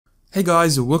Hey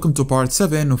guys, welcome to part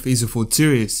 7 of Easy Food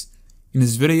series. In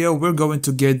this video, we're going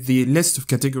to get the list of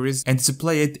categories and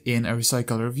display it in a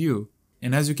recycler view.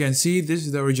 And as you can see, this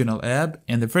is the original app,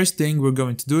 and the first thing we're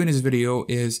going to do in this video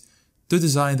is to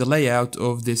design the layout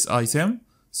of this item.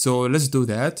 So let's do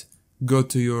that. Go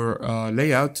to your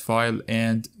layout file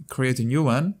and create a new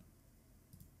one.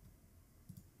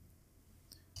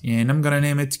 And I'm gonna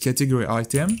name it category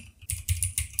item.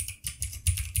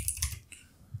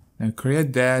 And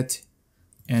create that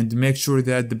and make sure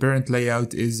that the parent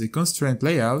layout is a constraint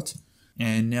layout.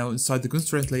 And now inside the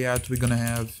constraint layout, we're gonna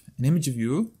have an image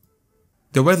view.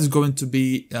 The width is going to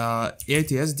be 80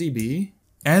 SDB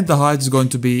and the height is going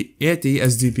to be 80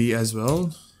 SDB as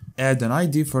well. Add an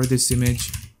ID for this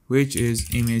image, which is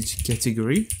image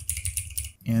category.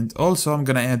 And also I'm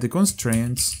gonna add the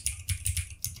constraints.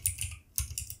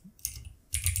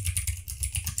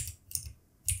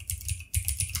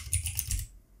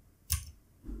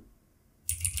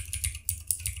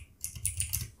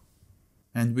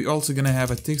 And we're also gonna have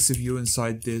a text view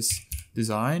inside this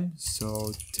design.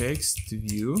 So text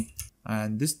view,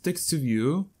 and this text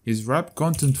view is wrap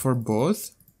content for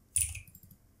both.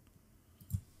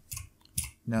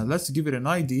 Now let's give it an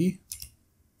ID.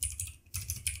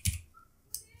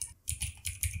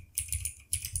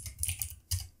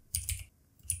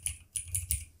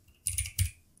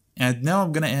 And now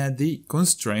I'm gonna add the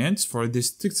constraints for this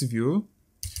text view.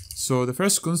 So the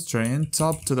first constraint,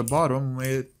 top to the bottom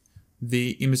with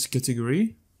the image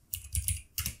category,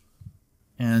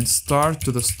 and start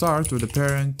to the start with the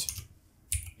parent,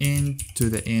 end to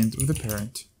the end of the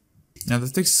parent. Now the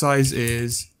text size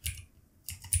is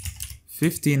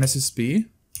 15 SSP,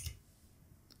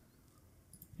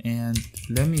 and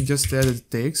let me just add the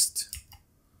text,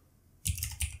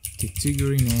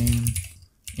 category name,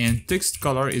 and text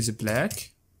color is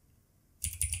black.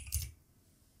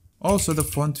 Also the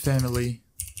font family,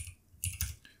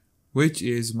 which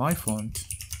is my font.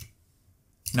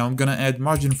 Now I'm gonna add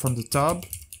margin from the top,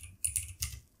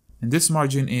 and this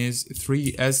margin is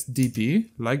 3 SDP,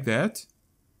 like that.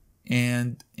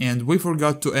 And we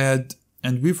forgot to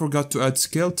add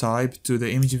scale type to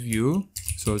the image view.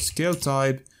 So scale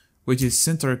type, which is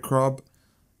center crop,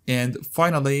 and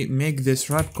finally make this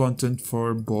wrap content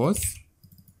for both.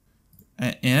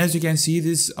 And as you can see,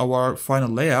 this is our final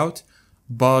layout.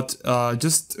 But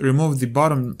just remove the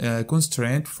bottom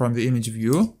constraint from the image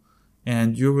view,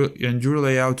 and your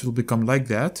layout will become like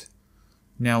that.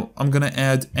 Now I'm gonna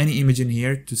add any image in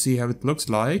here to see how it looks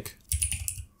like.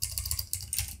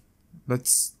 I'm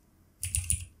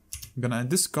gonna add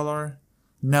this color.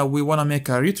 Now we wanna make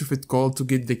a retrofit call to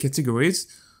get the categories.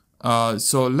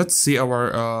 So let's see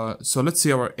our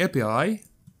API.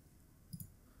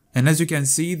 And as you can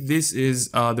see, this is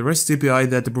the REST API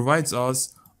that provides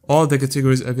us all the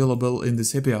categories available in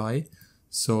this API.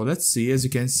 So let's see. As you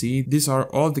can see, these are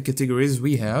all the categories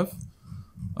we have.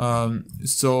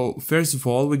 So first of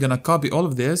all, we're gonna copy all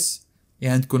of this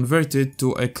and convert it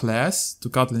to a class, to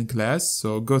Kotlin class.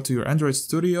 So go to your Android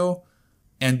Studio,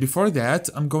 and before that,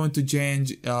 I'm going to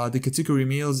change the category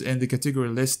meals and the category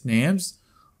list names.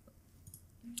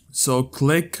 So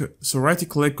right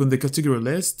click on the category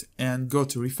list and go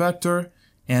to refactor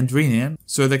and rename.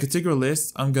 So the category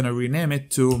list, I'm gonna rename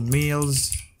it to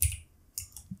meals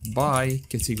by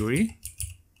category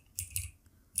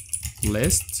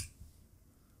list,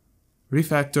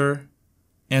 refactor,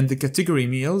 and the category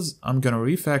meals, I'm gonna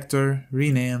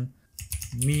rename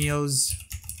meals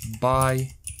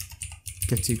by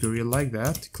category, like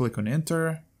that. Click on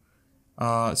enter,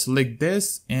 select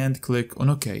this and click on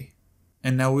OK.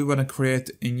 And now we wanna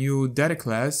create a new data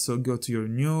class. So go to your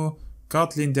new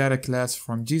Kotlin data class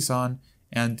from JSON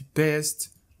and paste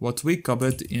what we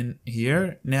copied in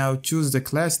here. Now choose the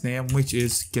class name, which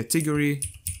is category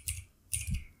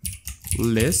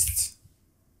list,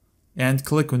 and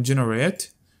click on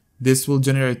generate. This will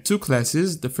generate two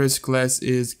classes. The first class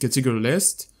is category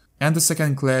list, and the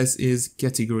second class is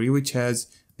category, which has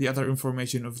the other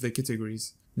information of the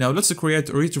categories. Now let's create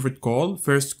a retrofit call.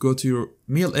 First, go to your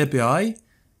meal API,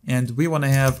 and we want to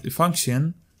have a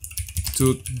function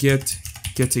to get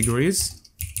categories,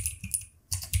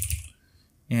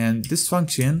 and this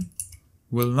function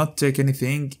will not take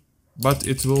anything, but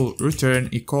it will return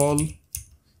a call,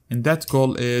 and that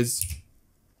call is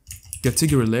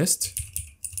category list,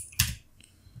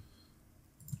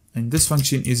 and this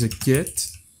function is a get,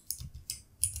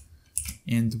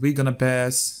 and we're gonna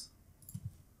pass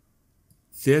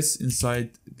this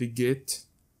inside the get,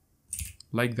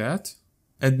 like that.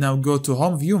 And now go to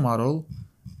home view model,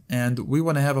 and we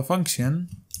want to have a function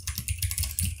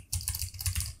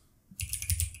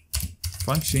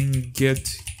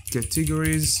get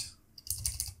categories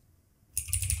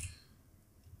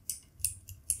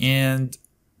and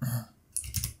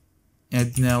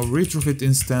now retrofit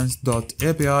instance dot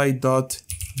API dot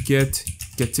get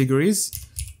categories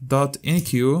dot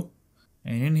enqueue,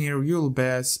 and in here you'll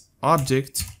pass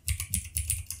object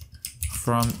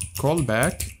from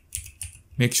callback.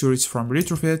 Make sure it's from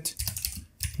retrofit,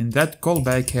 and that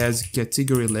callback has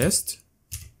category list.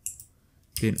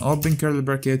 Then open curly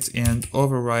brackets and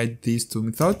override these two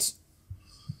methods.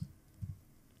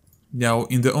 Now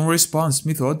in the onResponse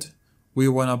method, we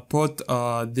wanna put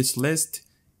this list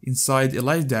inside a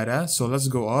live data. So let's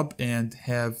go up and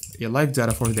have a live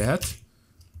data for that,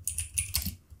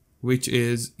 which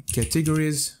is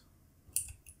categories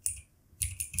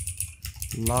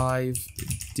live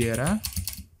data,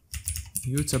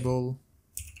 mutable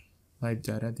live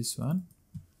data, this one,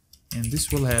 and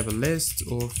this will have a list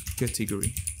of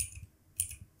category.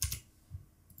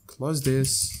 Close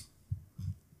this,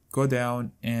 go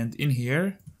down, and in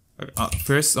here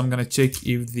first I'm gonna check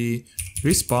if the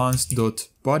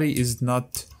response.body is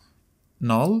not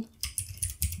null,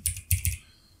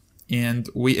 and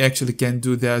we actually can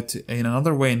do that in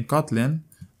another way in Kotlin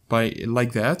by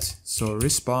like that. So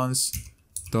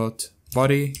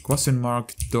response.body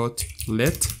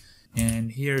 ?.let,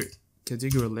 and here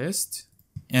category list,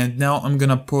 and now I'm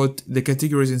gonna put the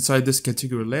categories inside this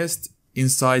category list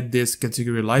inside this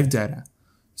category live data.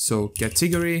 So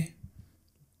category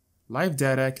live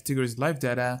data, categories live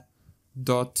data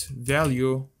dot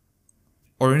value,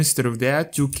 or instead of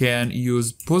that you can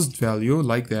use post value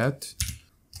like that.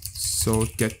 So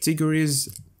categories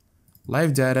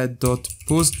live data dot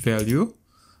post value,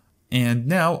 and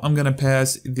now I'm gonna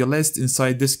pass the list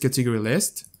inside this category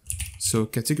list. So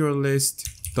category list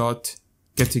dot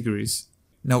categories.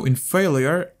 Now in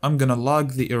failure I'm gonna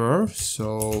log the error,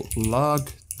 so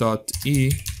log dot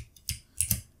e,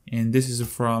 and this is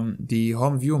from the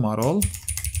home view model.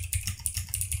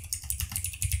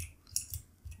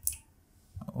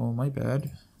 Oh, my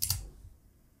bad.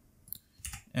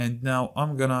 And now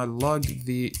I'm gonna log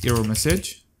the error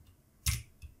message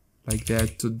like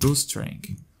that to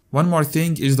doString. One more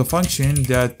thing is the function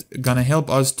that gonna help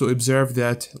us to observe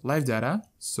that live data.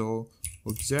 So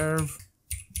observe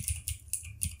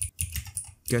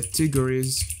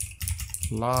categories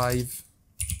live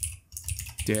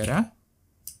data,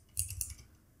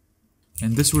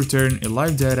 and this will return a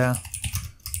live data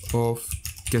of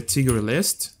category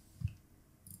list,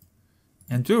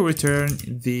 and will return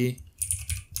the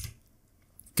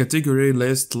category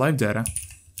list live data.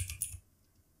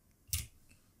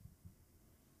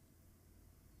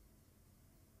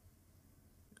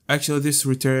 Actually, this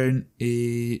return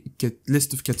a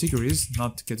list of categories,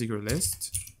 not category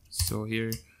list. So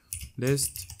here,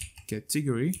 list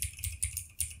category,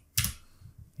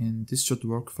 and this should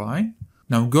work fine.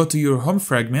 Now go to your home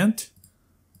fragment,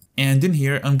 and in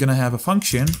here I'm gonna have a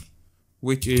function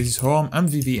which is home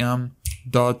MVVM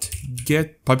dot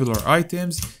get popular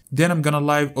items. Then I'm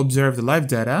gonna observe the live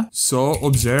data. So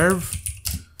observe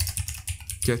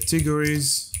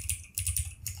categories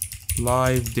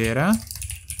live data,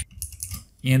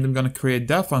 and I'm gonna create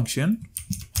that function.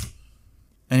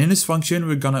 And in this function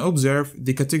we're gonna observe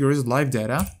the categories live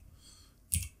data.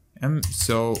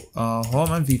 So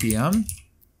home MVVM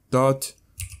dot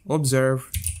observe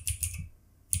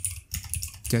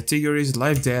categories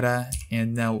live data,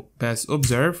 and now pass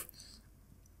observe.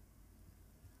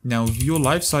 Now view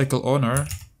lifecycle owner,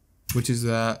 which is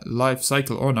a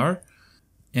lifecycle owner,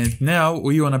 and now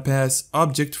we want to pass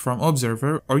object from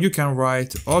observer, or you can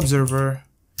write observer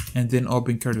and then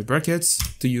open curly brackets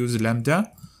to use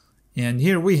lambda. And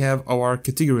here we have our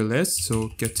category list, so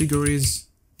categories,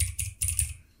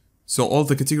 so all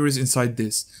the categories inside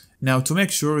this. Now to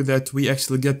make sure that we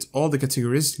actually get all the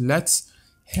categories, let's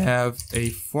have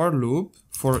a for loop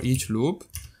for each loop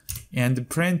and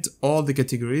print all the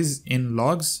categories in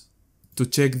logs to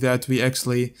check that we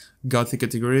actually got the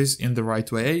categories in the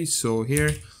right way. So here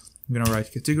I'm gonna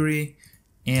write category,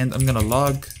 and I'm gonna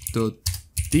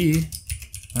log.d,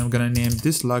 I'm gonna name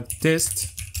this log test,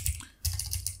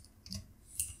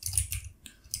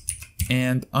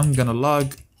 and I'm gonna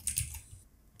log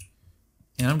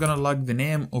the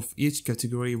name of each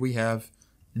category we have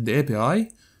in the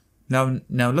API.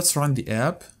 Now let's run the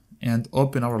app and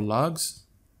open our logs.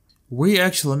 We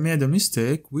actually made a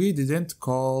mistake. We didn't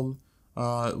call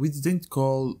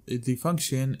the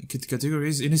function get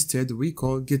categories. Instead we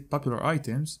call get popular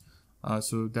items.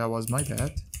 So that was my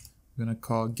bad. I'm gonna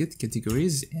call get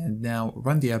categories, and now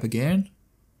run the app again.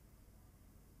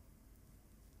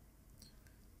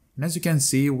 And as you can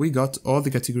see, we got all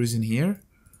the categories in here.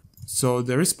 So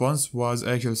the response was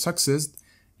actually success,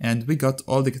 and we got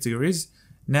all the categories.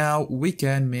 Now we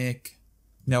can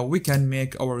Now we can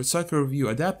make our recycle review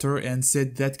adapter and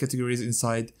set that categories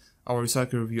inside our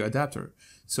recycle review adapter.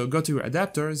 So go to your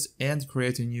adapters and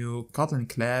create a new Kotlin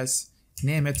class,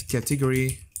 name it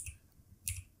category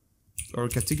or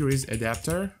categories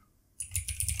adapter.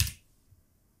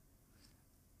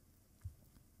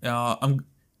 Now I'm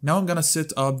gonna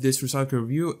set up this recycle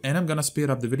review and I'm gonna speed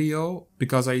up the video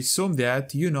because I assume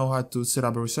that you know how to set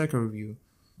up a recycle review.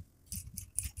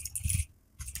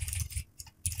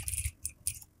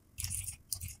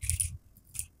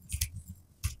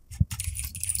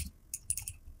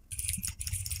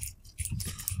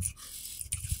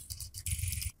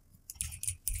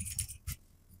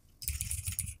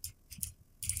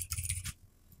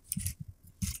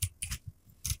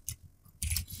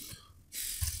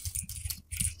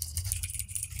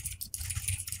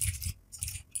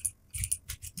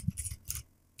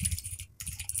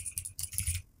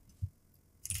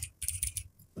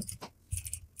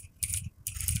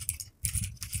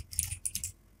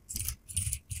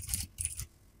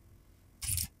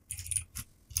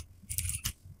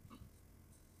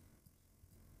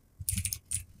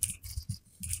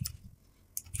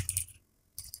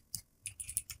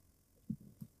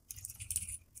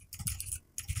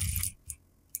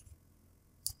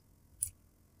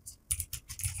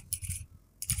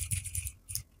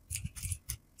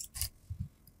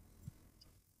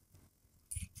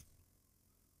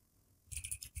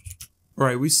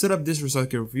 Alright, we set up this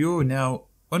recycle view. Now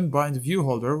on bind view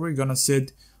holder, we're gonna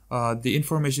set the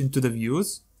information to the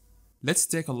views. Let's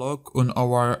take a look on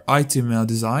our item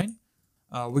design.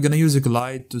 We're gonna use a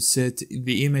glide to set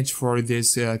the image for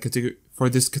this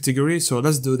category. So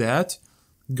let's do that.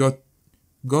 Go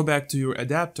back to your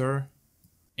adapter,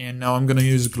 and now I'm gonna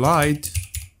use glide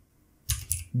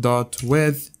dot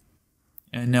width,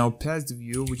 and now pass the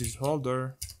view, which is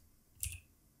holder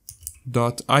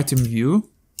dot item view.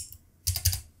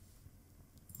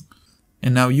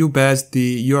 And now you pass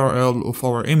the URL of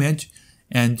our image,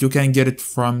 and you can get it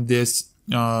from this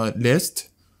list,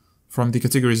 from the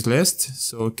categories list.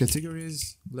 So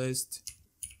categories list,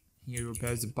 here you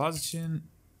pass the position,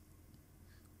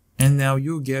 and now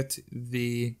you get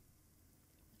the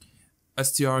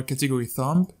str category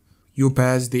thumb. You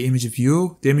pass the image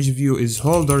view. The image view is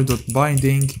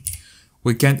holder.binding.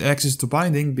 We can't access to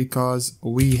binding because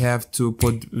we have to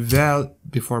put val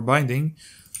before binding.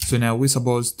 So now we're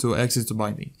supposed to access to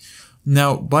binding.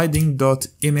 Now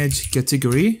binding.image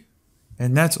category,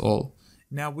 and that's all.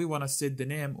 Now we want to set the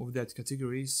name of that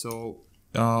category. So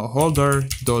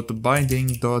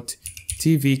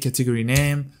holder.binding.tv category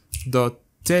name dot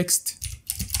text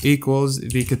equals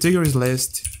the categories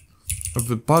list of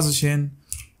the position,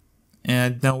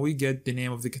 and now we get the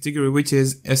name of the category, which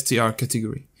is str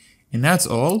category, and that's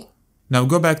all. Now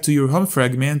go back to your home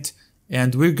fragment,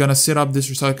 and we're gonna set up this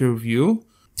recycle view.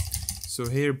 So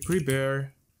here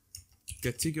prepare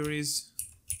categories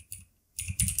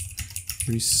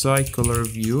recycler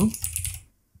view,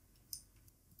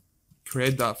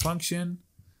 create that function,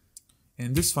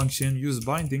 and this function use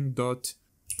binding dot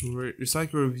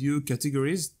recycler view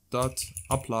categories dot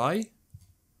apply,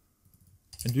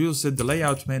 and we will set the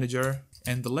layout manager,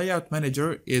 and the layout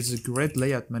manager is a grid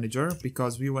layout manager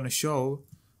because we want to show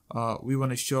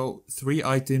 3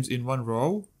 items in one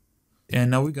row. And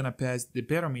now we're gonna pass the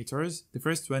parameters. The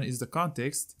first one is the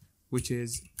context, which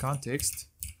is context.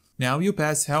 Now you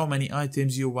pass how many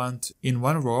items you want in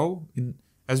one row.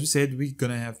 As we said, we're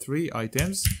gonna have 3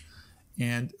 items,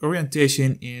 and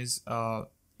orientation is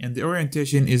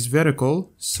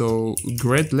vertical. So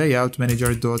grid layout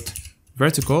manager dot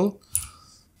vertical,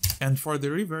 and for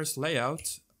the reverse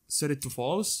layout, set it to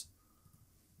false.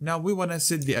 Now we wanna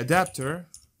set the adapter,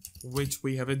 which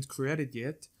we haven't created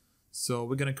yet. So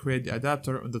we're gonna create the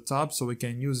adapter on the top so we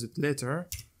can use it later.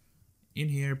 In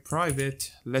here,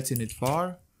 private latinate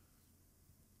var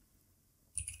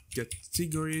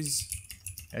categories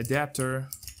adapter,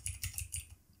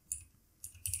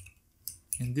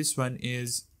 and this one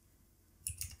is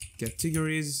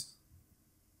categories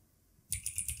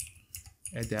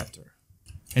adapter.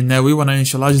 And now we want to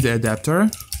initialize the adapter.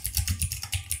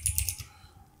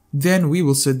 Then we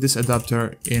will set this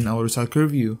adapter in our recycle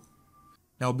view.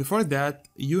 Now before that,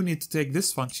 you need to take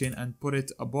this function and put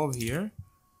it above here.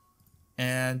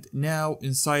 And now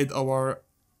inside our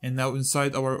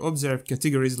observed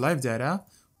categories live data,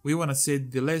 we want to set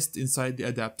the list inside the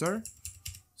adapter.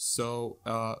 So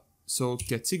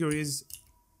categories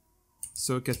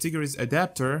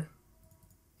adapter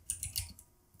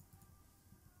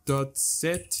dot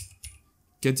set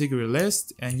category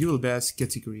list, and you will pass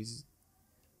categories.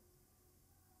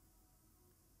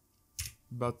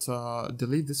 But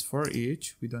delete this for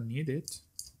each, we don't need it.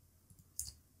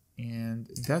 And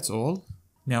that's all.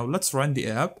 Now let's run the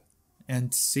app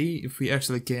and see if we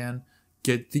actually can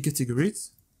get the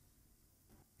categories.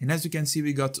 And as you can see,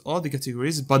 we got all the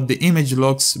categories, but the image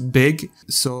looks big.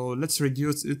 So let's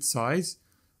reduce its size.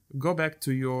 Go back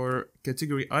to your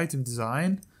category item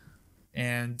design,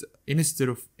 and instead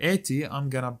of 80, I'm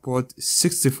gonna put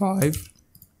 65.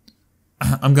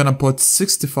 I'm gonna put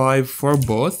 65 for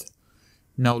both.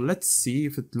 Now let's see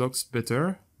if it looks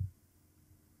better.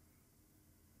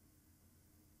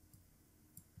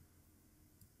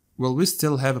 Well, we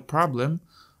still have a problem.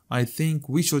 I think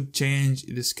we should change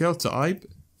the scale type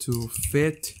to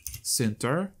fit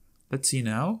center. Let's see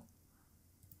now.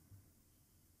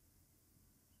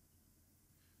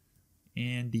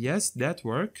 And yes, that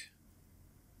works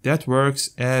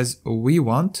as we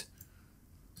want.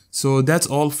 So that's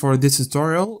all for this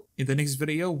tutorial. In the next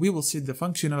video, we will see the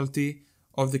functionality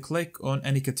of the click on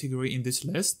any category in this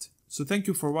list. So thank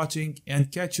you for watching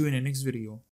and catch you in the next video.